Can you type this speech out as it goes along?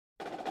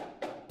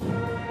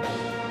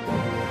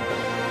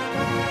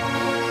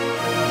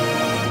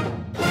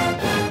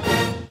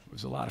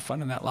was a lot of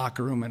fun in that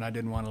locker room, and I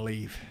didn't want to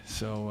leave.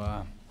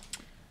 So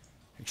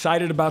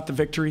excited about the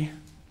victory.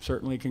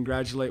 Certainly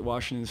congratulate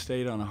Washington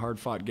State on a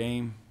hard-fought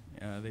game.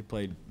 They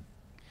played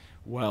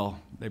well.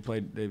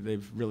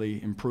 They've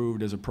really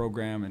improved as a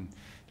program, and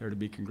they're to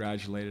be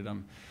congratulated.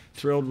 I'm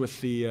thrilled with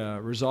the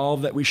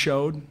resolve that we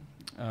showed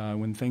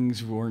when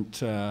things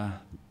weren't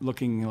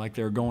looking like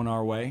they were going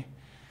our way.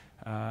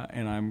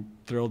 And I'm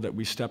thrilled that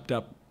we stepped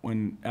up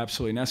when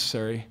absolutely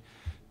necessary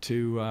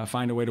to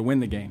find a way to win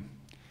the game.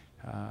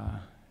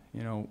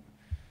 You know,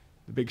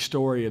 the big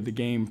story of the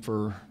game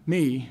for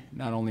me,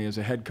 not only as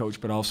a head coach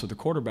but also the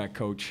quarterback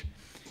coach,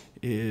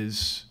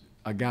 is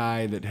a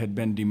guy that had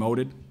been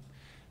demoted,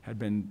 had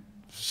been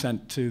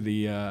sent to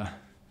the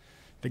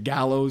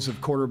gallows of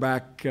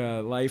quarterback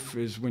life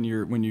is when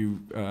you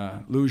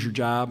lose your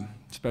job,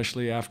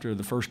 especially after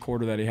the first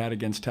quarter that he had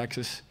against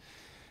Texas.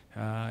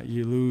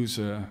 You lose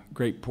a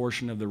great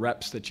portion of the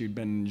reps that you'd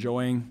been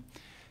enjoying,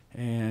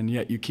 and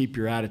yet you keep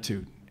your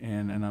attitude.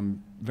 And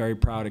I'm very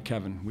proud of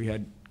Kevin. We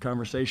had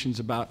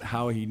conversations about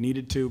how he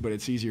needed to, but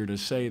it's easier to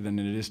say than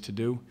it is to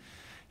do.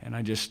 And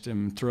I just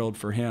am thrilled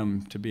for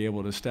him to be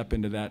able to step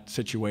into that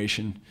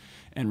situation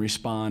and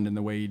respond in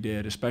the way he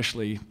did,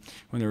 especially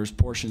when there was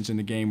portions in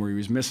the game where he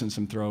was missing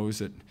some throws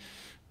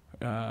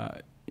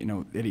that you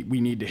know,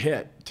 we need to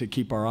hit to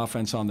keep our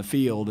offense on the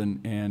field.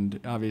 And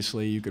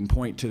obviously you can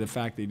point to the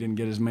fact that he didn't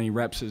get as many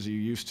reps as he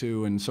used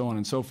to and so on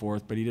and so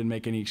forth, but he didn't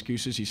make any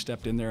excuses. He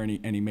stepped in there and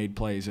he made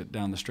plays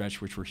down the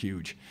stretch, which were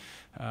huge.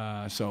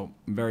 So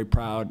I'm very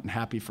proud and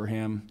happy for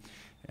him,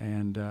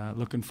 and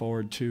looking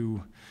forward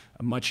to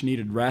a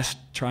much-needed rest,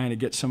 trying to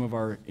get some of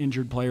our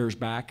injured players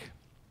back.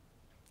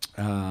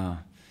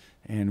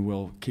 And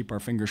we'll keep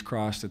our fingers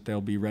crossed that they'll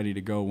be ready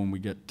to go when we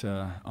get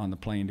on the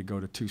plane to go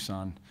to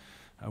Tucson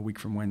a week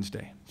from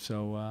Wednesday.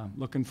 So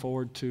looking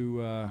forward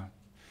to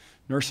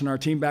nursing our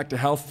team back to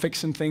health,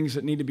 fixing things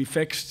that need to be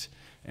fixed,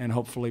 and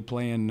hopefully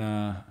playing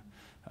a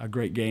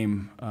great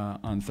game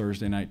on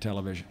Thursday night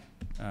television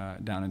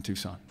down in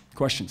Tucson.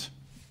 Questions?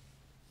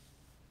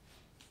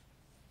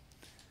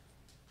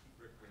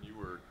 Rick, when you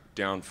were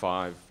down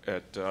 5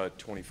 at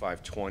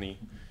 25-20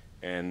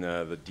 and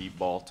the deep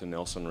ball to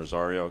Nelson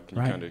Rosario, can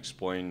you kind of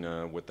explain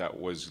what that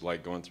was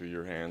like going through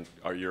your hand,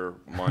 or your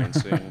mind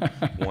saying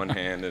one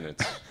hand and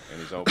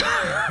he's open?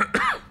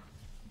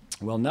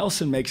 Well,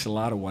 Nelson makes a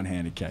lot of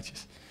one-handed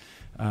catches.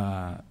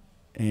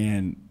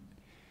 And,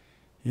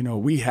 you know,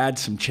 we had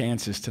some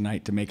chances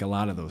tonight to make a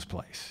lot of those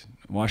plays.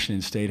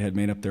 Washington State had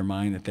made up their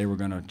mind that they were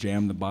going to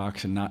jam the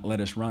box and not let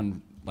us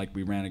run like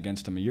we ran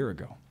against them a year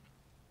ago.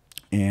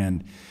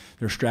 And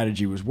their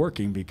strategy was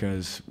working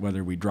because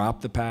whether we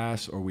dropped the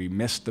pass or we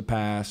missed the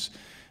pass,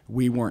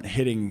 we weren't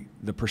hitting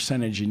the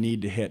percentage you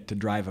need to hit to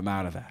drive them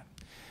out of that.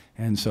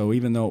 And so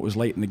even though it was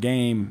late in the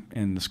game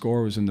and the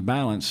score was in the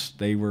balance,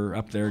 they were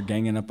up there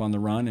ganging up on the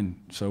run, and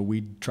so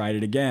we tried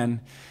it again.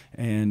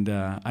 And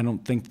I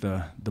don't think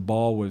the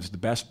ball was the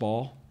best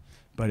ball,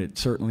 but it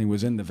certainly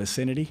was in the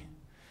vicinity.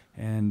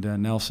 And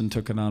Nelson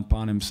took it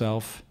upon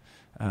himself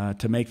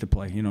to make the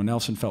play. You know,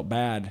 Nelson felt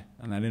bad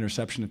on that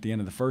interception at the end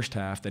of the first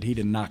half that he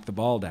didn't knock the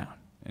ball down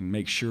and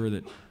make sure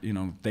that, you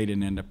know, they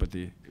didn't end up with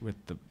the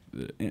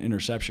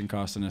interception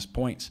costing us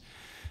points.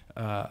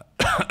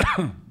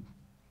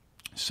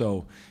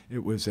 So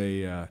it was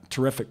a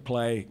terrific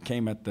play,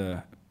 came at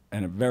a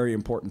very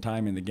important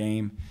time in the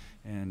game,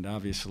 and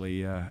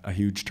obviously a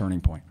huge turning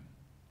point.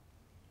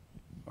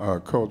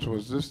 Coach,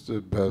 was this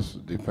the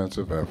best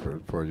defensive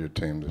effort for your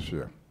team this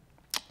year?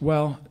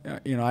 Well,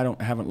 you know,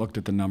 I haven't looked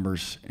at the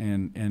numbers,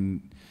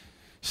 and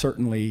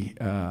certainly,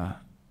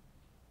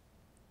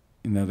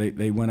 you know,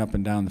 they went up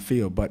and down the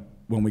field. But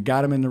when we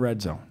got them in the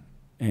red zone,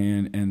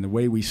 and the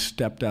way we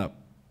stepped up,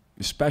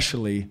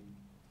 especially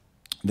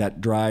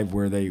that drive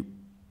where they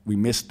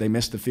missed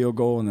the field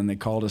goal, and then they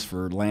called us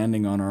for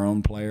landing on our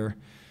own player.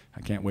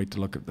 I can't wait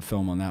to look at the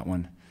film on that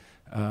one.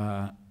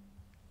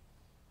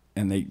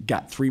 And they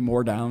got 3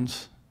 more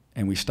downs,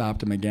 and we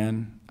stopped them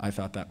again. I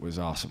thought that was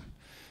awesome.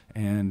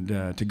 And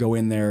to go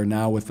in there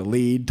now with the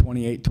lead,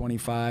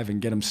 28-25,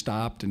 and get them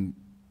stopped and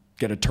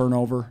get a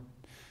turnover,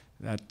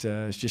 that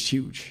is just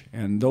huge.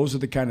 And those are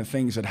the kind of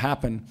things that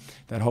happen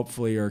that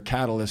hopefully are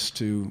catalysts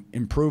to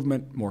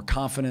improvement, more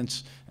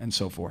confidence, and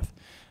so forth.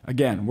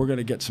 Again, we're going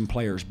to get some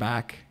players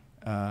back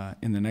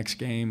in the next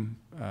game.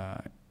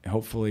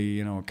 Hopefully,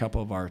 you know, a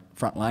couple of our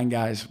frontline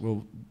guys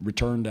will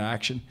return to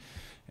action.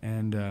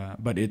 And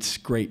but it's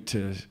great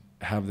to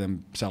have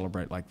them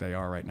celebrate like they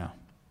are right now.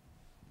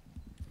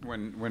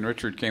 When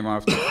Richard came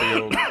off the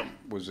field,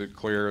 was it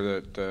clear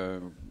that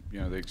you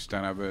know, the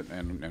extent of it,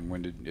 and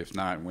when did, if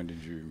not, when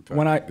did you?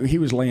 He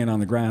was laying on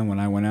the ground when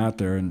I went out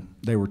there, and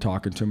they were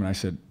talking to him, and I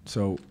said,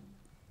 so,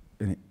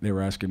 and they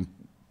were asking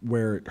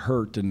where it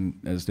hurt,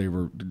 and as they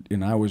were,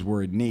 and I was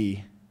worried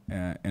knee,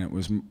 and it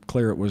was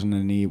clear it wasn't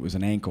a knee, it was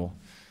an ankle,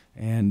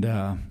 and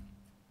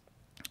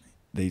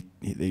he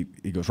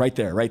goes right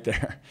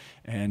there,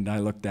 and I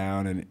looked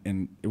down,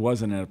 and it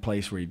wasn't at a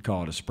place where you'd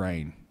call it a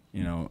sprain.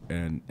 You know,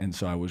 and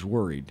so I was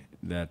worried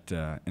that,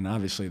 and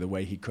obviously the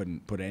way he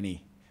couldn't put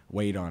any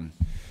weight on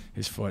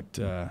his foot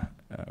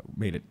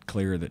made it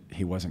clear that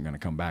he wasn't going to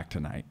come back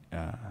tonight.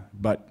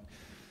 But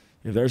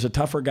if there's a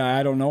tougher guy,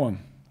 I don't know him.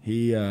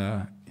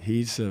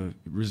 He's a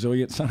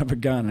resilient son of a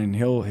gun, and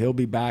he'll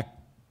be back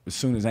as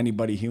soon as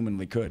anybody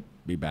humanly could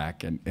be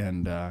back.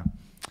 And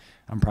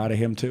I'm proud of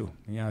him too.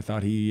 Yeah, I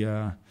thought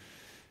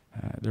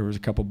there was a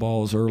couple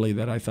balls early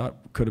that I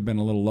thought could have been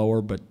a little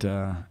lower, but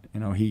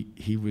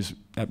he was,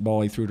 that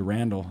ball he threw to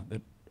Randall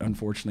that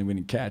unfortunately we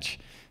didn't catch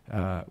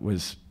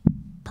was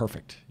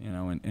perfect.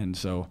 And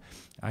so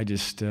I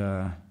just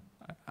we're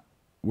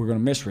going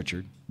to miss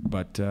Richard,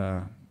 but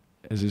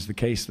as is the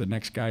case, the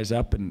next guy's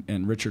up,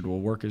 and Richard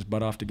will work his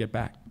butt off to get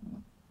back.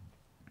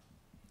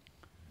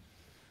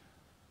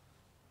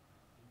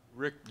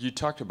 Rick, you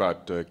talked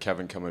about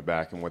Kevin coming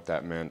back and what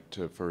that meant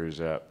for his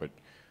but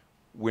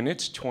when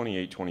it's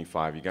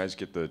 28-25, you guys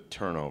get the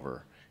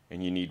turnover,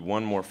 and you need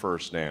one more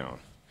first down.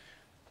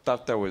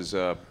 Thought that was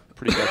a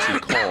pretty gutsy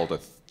call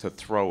to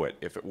throw it.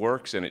 If it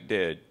works, and it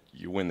did,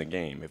 you win the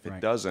game. If it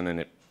doesn't and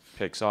it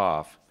picks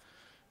off,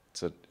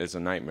 it's a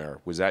nightmare.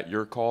 Was that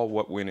your call?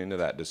 What went into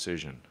that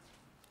decision?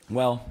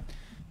 Well,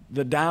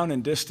 the down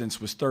and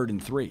distance was 3rd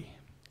and 3,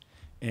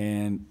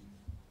 and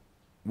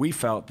we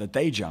felt that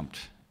they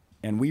jumped,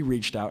 and we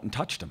reached out and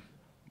touched them,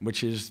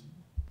 which is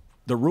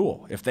the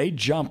rule. If they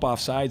jump off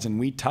sides and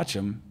we touch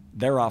them,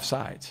 they're off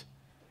sides.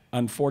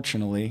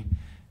 Unfortunately,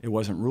 it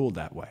wasn't ruled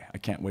that way. I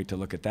can't wait to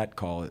look at that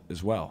call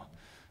as well.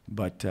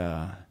 But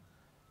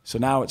so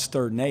now it's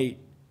 3rd and 8,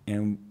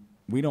 and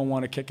we don't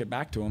want to kick it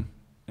back to them.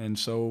 And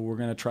so we're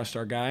going to trust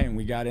our guy, and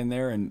we got in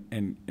there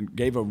and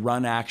gave a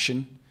run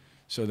action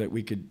so that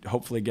we could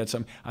hopefully get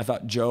some. I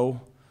thought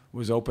Joe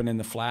was open in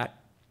the flat,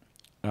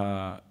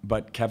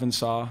 but Kevin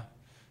saw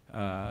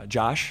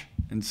Josh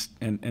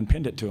and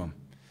pinned it to him.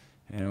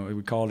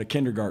 We call it a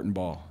kindergarten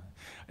ball.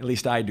 At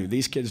least I do.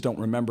 These kids don't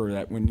remember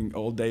that when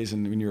old days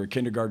and when you were a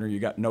kindergartner, you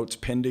got notes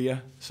pinned to you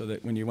so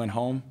that when you went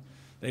home,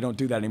 they don't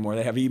do that anymore.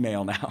 They have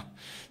email now.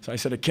 So I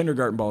said, a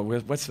kindergarten ball,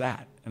 what's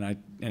that? And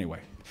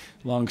anyway,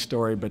 long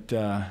story, but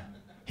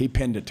he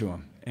pinned it to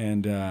him.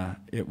 And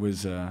it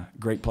was a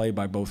great play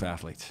by both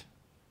athletes.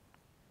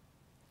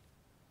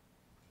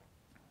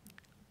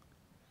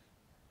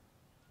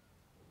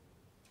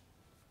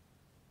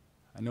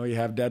 I know you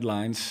have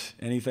deadlines.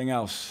 Anything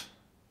else?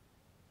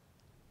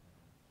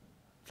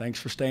 Thanks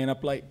for staying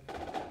up late.